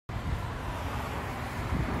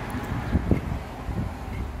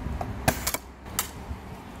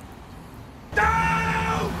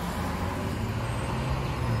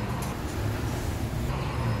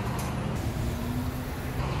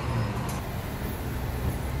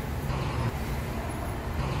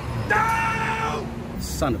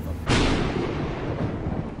son of a...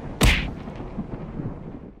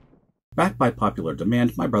 Backed by popular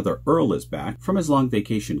demand, my brother Earl is back from his long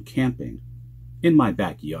vacation camping in my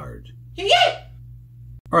backyard.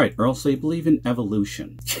 Alright, Earl, so you believe in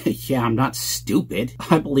evolution? Yeah, I'm not stupid.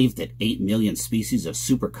 I believe that 8 million species of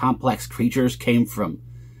super complex creatures came from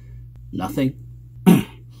nothing.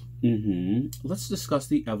 Let's discuss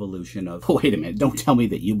the evolution of... Wait a minute, don't tell me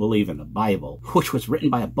that you believe in the Bible, which was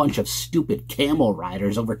written by a bunch of stupid camel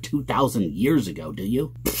riders over 2,000 years ago, do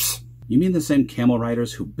you? Psst. You mean the same camel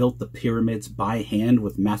riders who built the pyramids by hand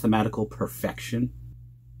with mathematical perfection?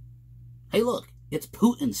 Hey look, it's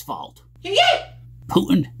Putin's fault.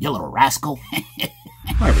 Putin, you little rascal.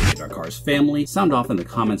 Alright, Rated R Cars family, sound off in the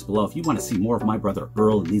comments below if you want to see more of my brother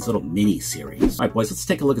Earl in these little mini-series. Alright boys, let's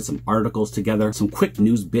take a look at some articles together, some quick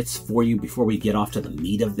news bits for you before we get off to the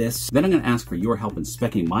meat of this. Then I'm going to ask for your help in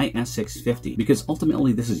speccing my S650, because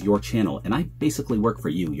ultimately this is your channel and I basically work for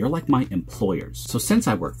you. You're like my employers. So since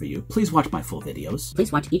I work for you, please watch my full videos.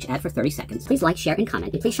 Please watch each ad for 30 seconds. Please like, share, and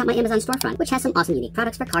comment. And please shop my Amazon storefront, which has some awesome unique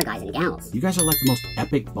products for car guys and gals. You guys are like the most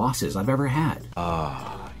epic bosses I've ever had.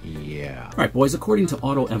 Yeah. Alright boys, according to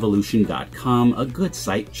AutoEvolution.com, a good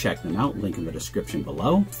site, check them out, link in the description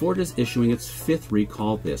below, Ford is issuing its 5th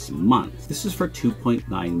recall this month. This is for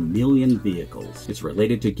 2.9 million vehicles. It's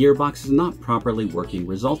related to gearboxes not properly working,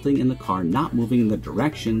 resulting in the car not moving in the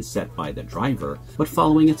direction set by the driver, but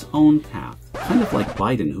following its own path. Kind of like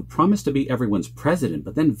Biden, who promised to be everyone's president,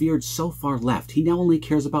 but then veered so far left, he now only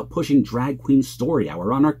cares about pushing drag queen story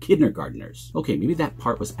hour on our kindergartners. Okay, maybe that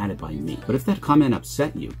part was added by me, but if that comment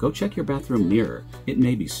upset you, go check your bathroom mirror. It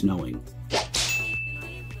may be snowing.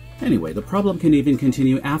 Anyway, the problem can even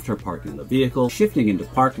continue after parking the vehicle. Shifting into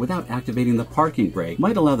park without activating the parking brake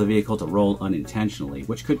might allow the vehicle to roll unintentionally,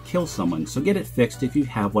 which could kill someone, so get it fixed if you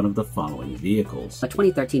have one of the following vehicles. A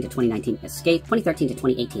 2013 to 2019 Escape, 2013 to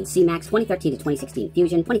 2018 C-Max, 2013 to 2016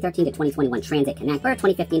 Fusion, 2013 to 2021 Transit Connect, or a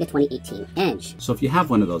 2015 to 2018 Edge. So if you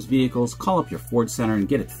have one of those vehicles, call up your Ford Center and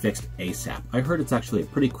get it fixed ASAP. I heard it's actually a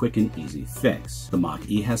pretty quick and easy fix. The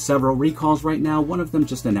Mach-E has several recalls right now. One of them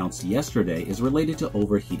just announced yesterday is related to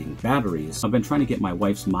overheating batteries. I've been trying to get my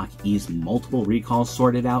wife's Mach-E's multiple recalls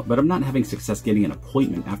sorted out, but I'm not having success getting an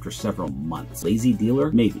appointment after several months. Lazy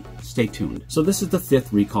dealer? Maybe. Stay tuned. So this is the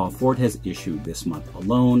 5th recall Ford has issued this month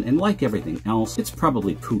alone, and like everything else, it's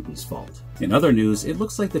probably Putin's fault. In other news, it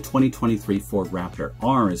looks like the 2023 Ford Raptor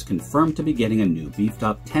R is confirmed to be getting a new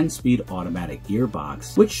beefed-up 10-speed automatic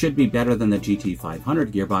gearbox, which should be better than the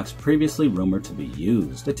GT500 gearbox previously rumored to be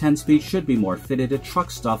used. The 10-speed should be more fitted to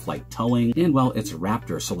truck stuff like towing, and well, it's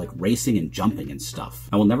Raptor, so like racing and jumping and stuff.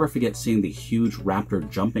 I will never forget seeing the huge Raptor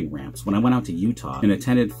jumping ramps when I went out to Utah and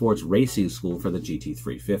attended Ford's racing school for the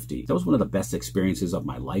GT350. That was one of the best experiences of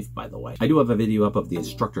my life, by the way. I do have a video up of the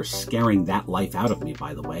instructor scaring that life out of me,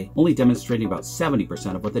 by the way, only demonstrating about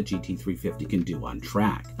 70% of what the GT350 can do on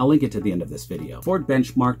track. I'll link it to the end of this video. Ford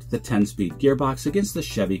benchmarked the 10-speed gearbox against the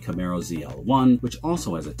Chevy Camaro ZL1, which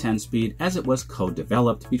also has a 10-speed, as it was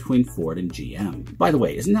co-developed between Ford and GM. By the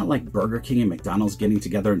way, isn't that like Burger King and McDonald's getting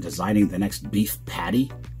together and designing the next beef patty?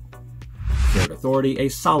 Ford Authority, a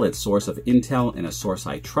solid source of intel and a source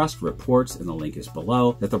I trust, reports, and the link is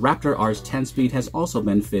below, that the Raptor R's 10-speed has also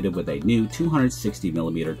been fitted with a new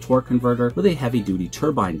 260mm torque converter with a heavy-duty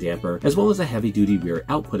turbine damper, as well as a heavy-duty rear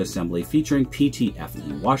output assembly featuring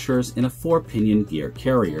PTFE washers and a 4-pinion gear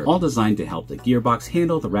carrier, all designed to help the gearbox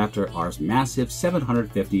handle the Raptor R's massive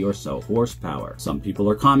 750 or so horsepower. Some people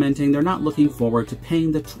are commenting they're not looking forward to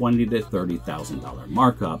paying the $20,000 to $30,000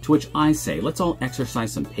 markup, to which I say let's all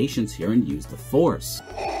exercise some patience here and use the force.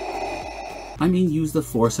 I mean, use the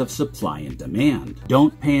force of supply and demand.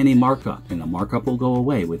 Don't pay any markup, and the markup will go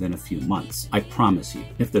away within a few months. I promise you.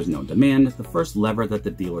 If there's no demand, the first lever that the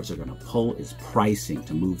dealers are going to pull is pricing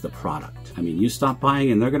to move the product. I mean, you stop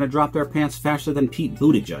buying and they're going to drop their pants faster than Pete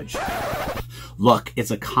Buttigieg. Look, it's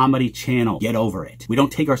a comedy channel. Get over it. We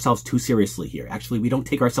don't take ourselves too seriously here. Actually, we don't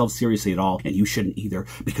take ourselves seriously at all, and you shouldn't either,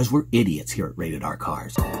 because we're idiots here at Rated R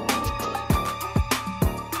Cars.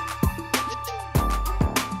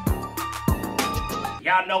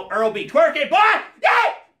 Y'all know Earl be twerking, boy!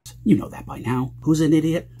 Yeah! You know that by now. Who's an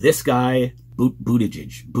idiot? This guy,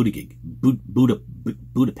 Budapest,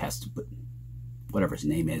 whatever his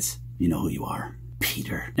name is. You know who you are.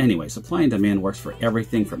 Peter. Anyway, supply and demand works for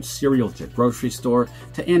everything from cereal to grocery store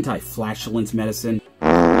to anti-flatulence medicine.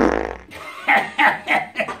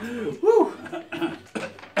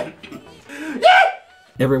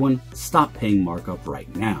 Everyone, stop paying markup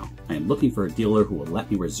right now. I am looking for a dealer who will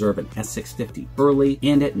let me reserve an S650 early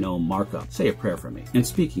and at no markup. Say a prayer for me. And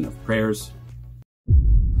speaking of prayers,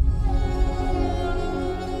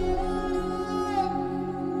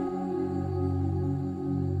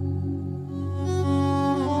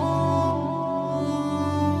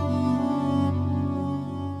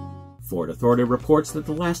 Authority reports that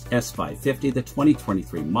the last S550, the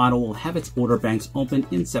 2023 model, will have its order banks open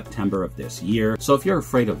in September of this year. So if you're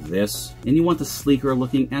afraid of this, and you want the sleeker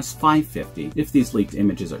looking S550, if these leaked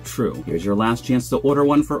images are true, here's your last chance to order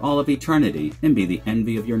one for all of eternity and be the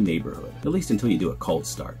envy of your neighborhood. At least until you do a cold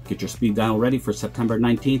start. Get your speed dial ready for September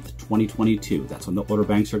 19th, 2022. That's when the order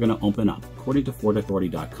banks are going to open up, according to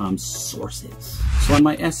FordAuthority.com's sources. So on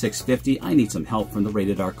my S650, I need some help from the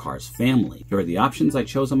Rated R Cars family. Here are the options I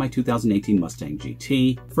chose on my 2018 Mustang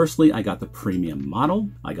GT. Firstly, I got the premium model.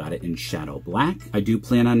 I got it in shadow black. I do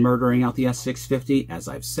plan on murdering out the S650. As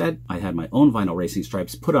I've said, I had my own vinyl racing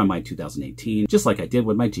stripes put on my 2018, just like I did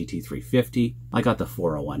with my GT350. I got the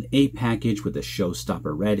 401A package with the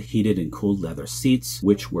showstopper red heated and cooled leather seats,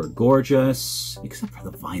 which were gorgeous, except for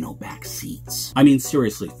the vinyl back seats. I mean,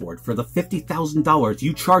 seriously, Ford, for the $50,000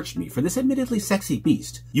 you charged me for this admittedly sexy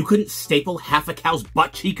beast, you couldn't staple half a cow's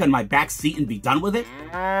butt cheek on my back seat and be done with it?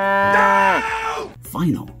 No!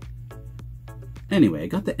 Vinyl. Anyway, I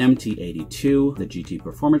got the MT82, the GT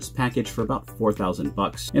Performance package for about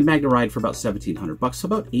 $4,000, and Magna Ride for about $1,700, so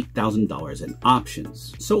about $8,000 in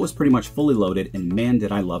options. So it was pretty much fully loaded, and man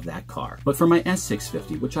did I love that car. But for my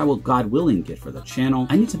S650, which I will God willing get for the channel,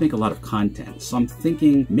 I need to make a lot of content, so I'm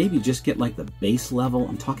thinking maybe just get like the base level,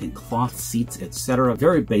 I'm talking cloth seats, etc.,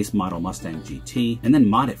 very base model Mustang GT, and then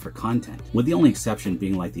mod it for content, with the only exception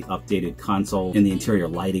being like the updated console and the interior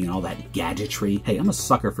lighting and all that gadgetry. Hey, I'm a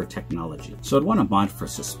sucker for technology, so I'd want a mod for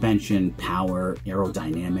suspension, power,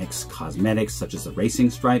 aerodynamics, cosmetics such as the racing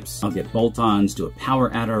stripes. I'll get bolt-ons, do a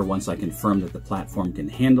power adder once I confirm that the platform can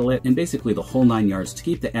handle it, and basically the whole 9 yards to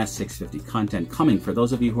keep the S650 content coming for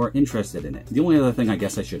those of you who are interested in it. The only other thing I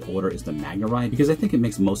guess I should order is the Magna Ride, because I think it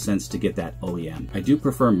makes most sense to get that OEM. I do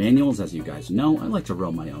prefer manuals, as you guys know. I like to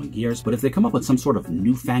roll my own gears, but if they come up with some sort of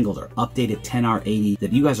newfangled or updated 10R80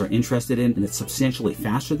 that you guys are interested in and it's substantially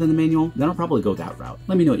faster than the manual, then I'll probably go that route.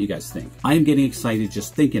 Let me know what you guys think. I am getting excited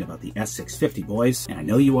just thinking about the S650, boys, and I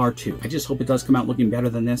know you are too. I just hope it does come out looking better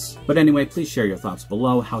than this. But anyway, please share your thoughts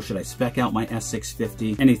below. How should I spec out my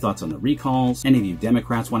S650? Any thoughts on the recalls? Any of you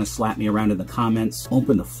Democrats want to slap me around in the comments?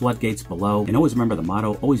 Open the floodgates below. And always remember the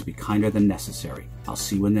motto, always be kinder than necessary. I'll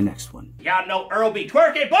see you in the next one. Y'all know Earl be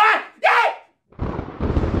twerking, boy!